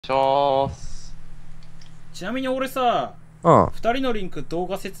します。ちなみに俺さ、2人のリンク動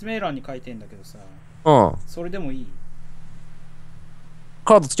画説明欄に書いてんだけどさ、それでもいい？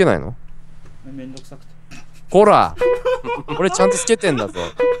カードつけないの？めんどくさくて。ほら俺ちゃんとつけてんだぞ。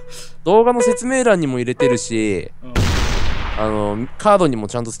動画の説明欄にも入れてるし、カードにも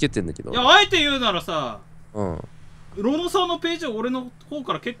ちゃんとつけてんだけど。いや、あえて言うならさ、ロノさんのページは俺の方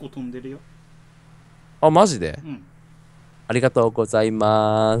から結構飛んでるよ。あ、マジで？うん。ありがとうござい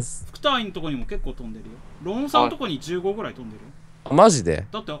ます。副隊員のとこにも結構飛んでるよ。ロンさんのとこに15ぐらい飛んでるよ。あ、マジで？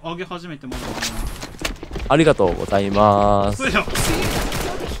だって上げ始めてまだ。ありがとうございます。そうじゃん。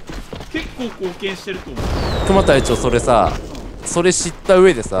結構貢献してると思う。熊隊長、それさ、それ知った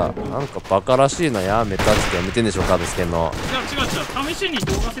上でさ、なんかバカらしいなやめたってやめてんでしょ、カードつけんの。いや、違う違う。試しに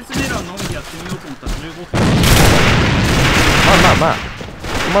動画説明欄のみでやってみようと思ったら15分。まあ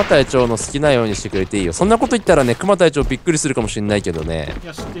熊隊長の好きなようにしてくれていいよ。そんなこと言ったらね、熊隊長びっくりするかもしんないけどね。い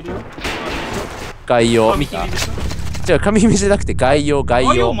や、知ってるよ。概要見た？違う、紙姫じゃなくて概要。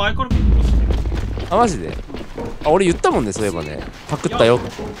前から結構知ってる。あ、マジで？あ、俺言ったもんね、そういえばね。パクったよ。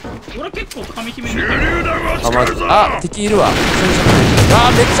俺結構紙姫見てる。あ、マジ。あ、敵いるわ。あ、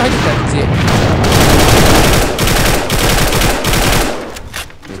めっちゃ入ってきた、こっち。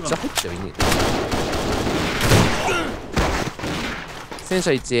めっちゃ入っちゃう、いね。戦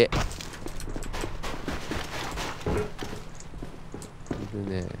車1。いる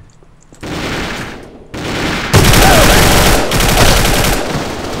ね。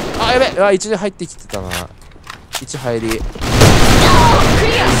あ、やべ。あ、1で入ってきてたな。1入り。ナイス。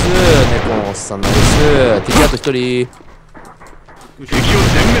猫のおっさんナイス。敵あと1人。敵を全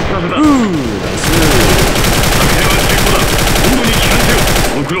滅させた。ナイス。今度に帰還せよ。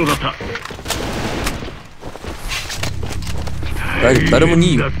ご苦労だった。誰も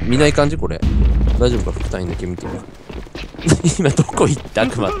見ない感じこれ。大丈夫か？副隊員だけ見てる。今どこ行った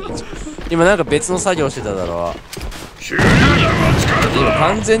悪魔って。今なんか別の作業してただろ。今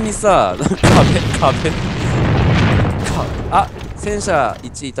完全にさ、壁。あ、戦車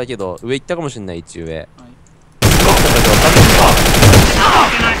1いたけど、上行ったかもしんない、1上。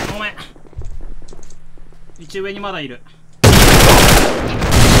ごめん。1上にまだいる。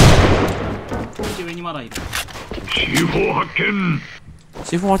1上にまだいる。C4 発見。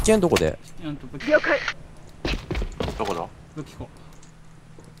C4 発見どこで？了解。どこだ？武器庫。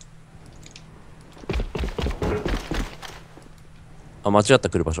あ、間違った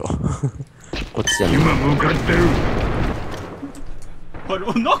来る場所。こっちじゃねえ。今向かってる。あれ、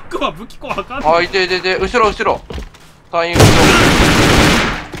ノックは武器庫わかんない。あ、いて。後ろ。隊員後ろ。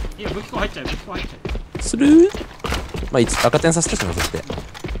いや、武器庫入っちゃう。する？まあ、赤点させたしな、そして。こ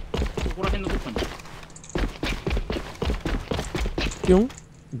こら辺のどっかに。ピョン？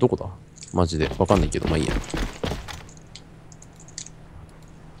どこだ？マジで。わかんないけど、まあいいや。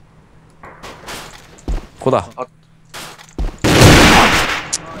ここだ。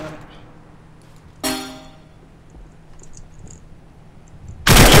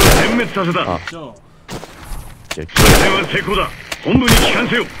全滅させた。あ、作戦は成功だ。本部に帰還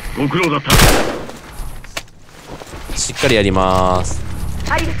せよ。ご苦労だった。しっかりやりまーす。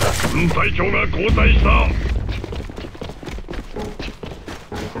軍隊長が交代した。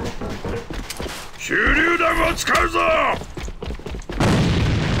手榴弾を使うぞ。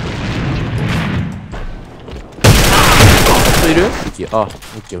人いる？あ、オ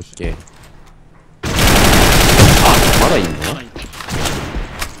ッケー。あ、まだいんの？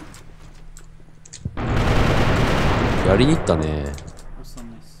やりに行ったね。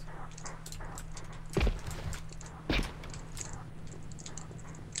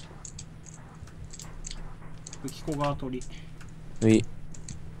武器庫側取り。とり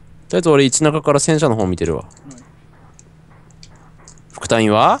あえず俺1中から戦車の方見てるわ。副隊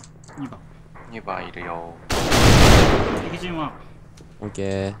員は2番いるよ。敵陣はオッケ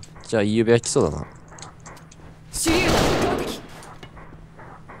ー。じゃあ A.V.A 来そうだな。詰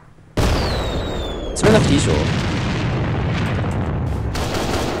めなくていいでしょ。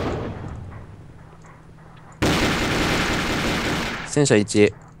戦車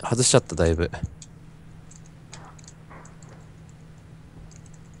1外しちゃった。だいぶ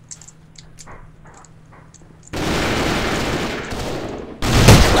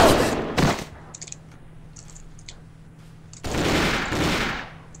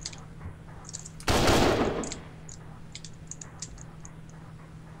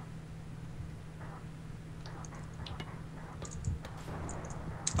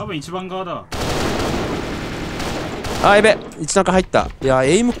多分一番側だ。あ、やべ、1中入った。いや、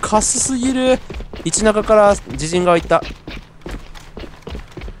エイムカスすぎる。1中から自陣側行った。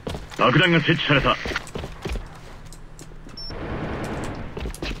爆弾が設置された。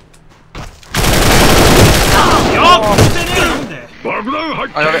あー、撃てねえ、なんで爆弾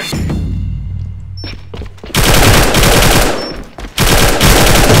発あ、やべ。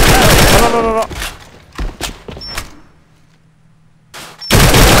あらららら。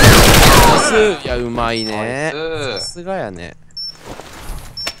いや、うまいね。さすがやね。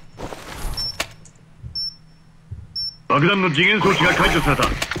爆弾の次元装置が解除された。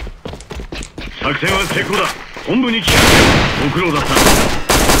作戦は成功だ。本部に帰還せよ。ご苦労だった。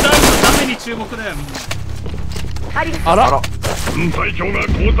ダウンのために注目だよ、みんな。あら、軍隊長が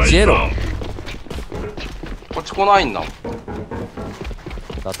交代ジェロした。こっち来ないんだもん。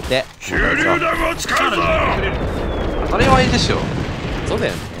だって手榴弾を使うぞ。あれはいいでしょ。そうだ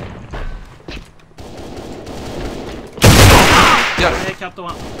よね。いや、キャット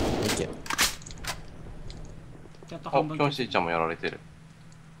ワン。オッケー。キャットあ、半分。キョンシーちゃんもやられてる。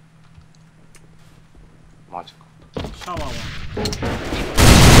マジか。シャワーは。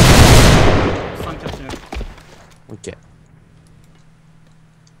3キャッチやる。オッケー。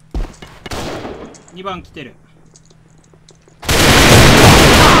2番来てる。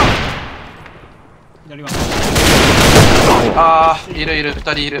左番。あー、いるいる、2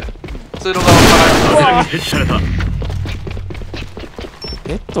人いる。通路側から。が設置された。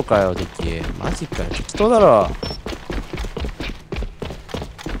ペットかよ、敵。マジかよ。適当だろ。おっ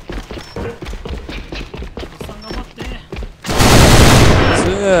さん頑張って。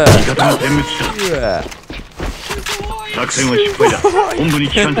味方が全滅した。作戦は失敗だ。本部に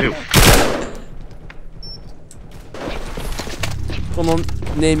帰還せよ。この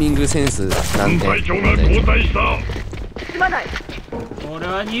ネーミングセンスなんで。軍隊長が交代した。俺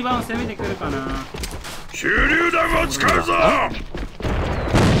は2番攻めてくるかな。手榴弾を使うぞ。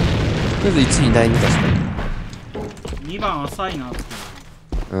とりあえず1位第2確か2番浅いなって。に。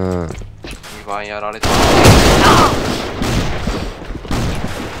うん。 2番やられた。2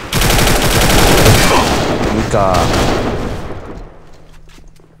か。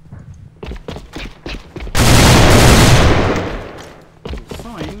さ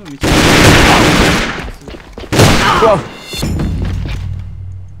あ、M めっちゃ。うわっ、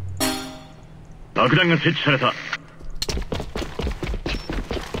爆弾が設置された。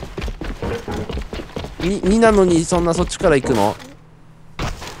2なのにそんなそっちから行くの？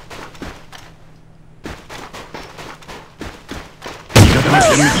味方が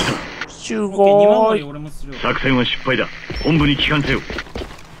全滅した。集2番合割り俺もするよ。作戦は失敗だ。本部に帰還せよ。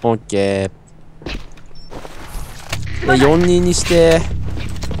オッケー。4人にして。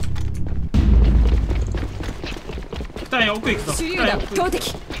2人奥行くぞ。手榴弾投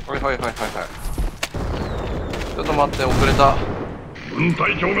擲。はいはいはいはいはい。ちょっと待って、遅れた。軍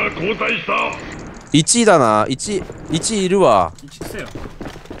隊長が交代した。1位だな。1位いるわ。 1せよ。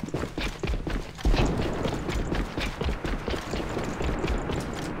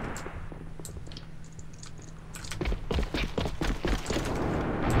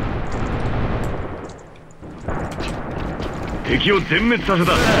敵を全滅させ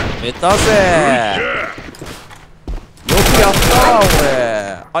た。めたぜー。よくやったー、俺。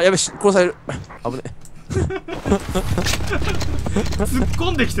あ、やべ、殺される。危ね。突っ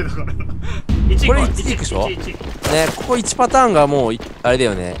込んできてたからな。1これ1でしょね、ここ1パターンがもう、あれだ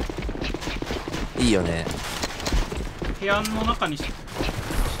よね。いいよね。部屋の中にして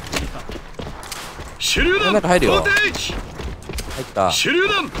手榴弾中入るよ。投擲。入った。手榴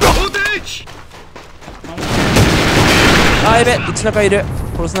弾投擲。あ、やべ、内中いる。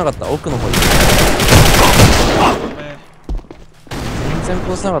殺せなかった。奥の方いる。全然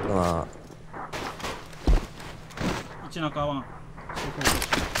殺せなかったな。1中ワン。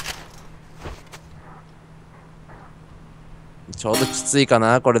ちょうどきついか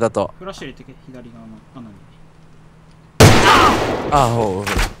な、これだと。フラッシュ入れてけ、左側の穴に。あ、ほう。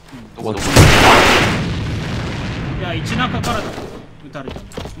どこどこ。いや、1中からだと撃たれたん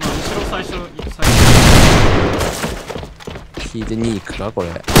だ。まあ、後ろ最初。引いて2行くか、これ。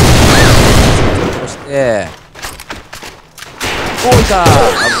そして、おいた。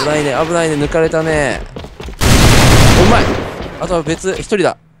危ないね、危ないね、抜かれたね。うまい。あとは別、1人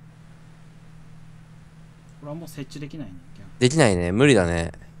だ。これはもう設置できないね。できないね、無理だ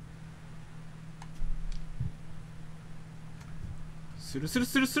ね。スルスル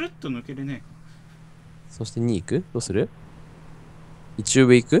スルスルっと抜けれねえか。そして2行く？どうする？一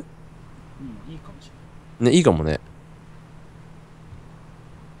上行く？うん、いいかもしれない。ね、いいかもね。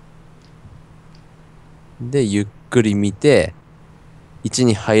で、ゆっくり見て、1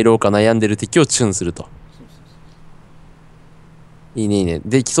に入ろうか悩んでる敵をチュンすると。そうそういいね、いいね。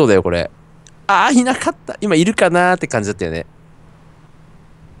できそうだよ、これ。ああ、いなかった。今いるかなーって感じだったよね。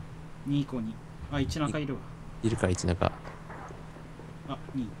そう。2以降に。あ、1中いるわ。いるか、1中。あ、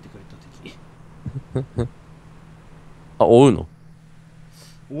2行ってくれた敵。あ、追うの？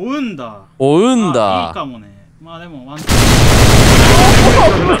追うんだ。追うんだ。いいかもね。まあでもワンチナ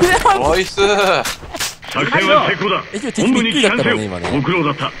イス。作戦は成功だ。敵びっくりだったろうね、今ね。ご苦労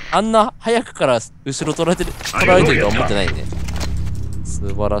だった。あんな早くから後ろ取られてるとは思ってないね。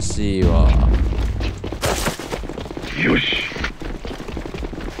素晴らしいわ。よし。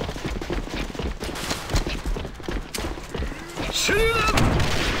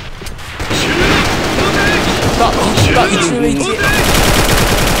さあ、1上1。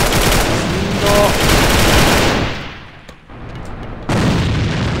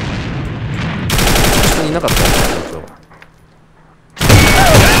いなかった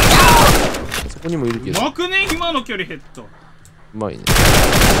そこにもいるけど。うまくね、今の距離ヘッド。うまいね。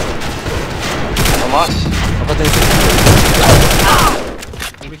マジ赤点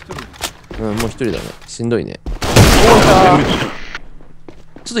俺一人。うん、もう一人だね。しんどいね。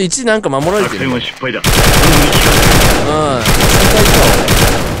ちょっと1なんか守られてる。作戦は失敗だ。うん。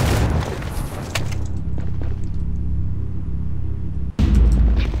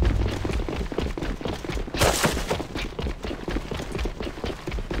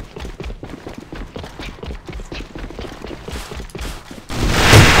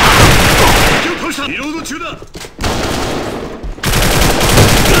心配したリロード中だ。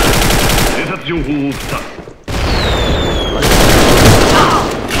偵察情報を送った。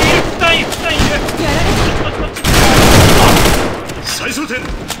最装填。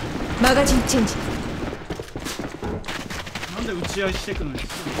マガジンチェンジ。なんで打ち合いしてくのに。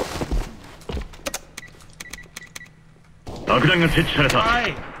爆弾が設置された。は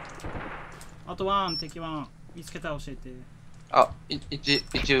い。あとワン、敵ワン見つけたら教えて。あ、一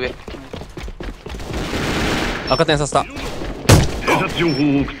上。赤点させた。偵察情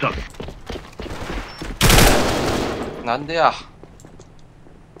報を送った。なんでや。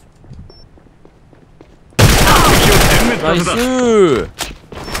ナイスー。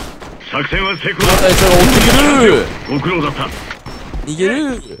作戦は成功だ。隊長が追ってくる。ご苦労だった。逃げ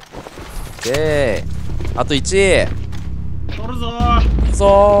る。オッケー。あと1。取るぞー。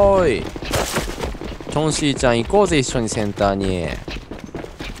そーい。キョンシーちゃん行こうぜ、一緒にセンターに。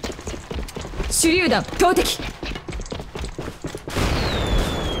手榴弾投擲。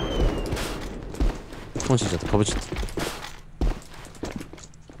キョンシーちゃんとかぶっちゃった。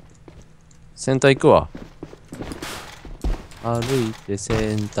センター行くわ。歩いて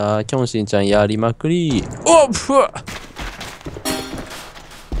センター、キョンシンちゃんやりまくり。おっふわ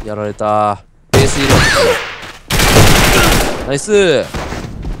やられた。ベースいる。ナイス。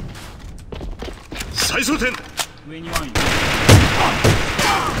最装填。上にワンいる。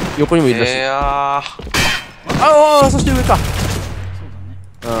横にもいるらしい。ああ、そして上か。そ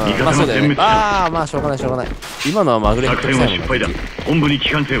うだね。うん、まあそうだよね。ああ、まあしょうがないしょうがない。今のはまぐれヘッド作戦は失敗だ。本部に帰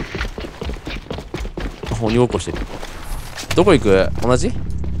還せよ。鬼ごっこしてる。どこ行く？同じ？ど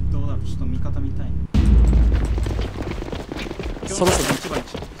うだろう、ちょっと味方見たい。そろそろ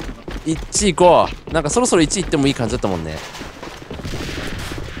1行こう。なんかそろそろ1行ってもいい感じだったもんね。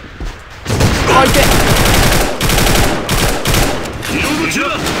あ、いて。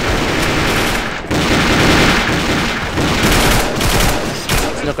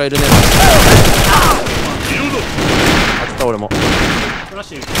背中いるね。当てた俺も。フラッ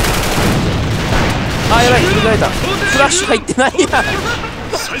シュ。あ、やばい、切られた。フラッシュ入ってないやん。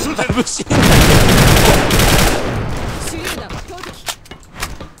眩しいんだけど。手榴弾投擲。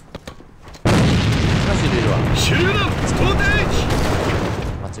フラッシュ入れるわ。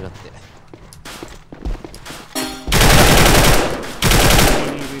間違って。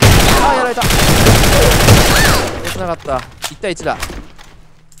あ、やられた。よくなかった。1対1だ。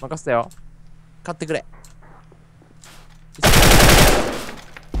任せたよ。勝ってくれ。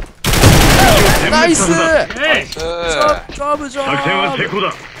ナイス。ナイス。ジョブジョブ。作戦は成功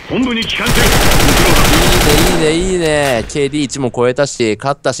だ。本部に帰還せよ。いいねいいねいいね。KD1 も超えたし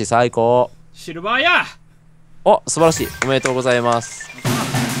勝ったし最高。シルバーや。お、素晴らしい。おめでとうございます。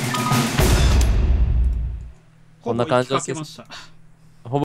こんな感じです。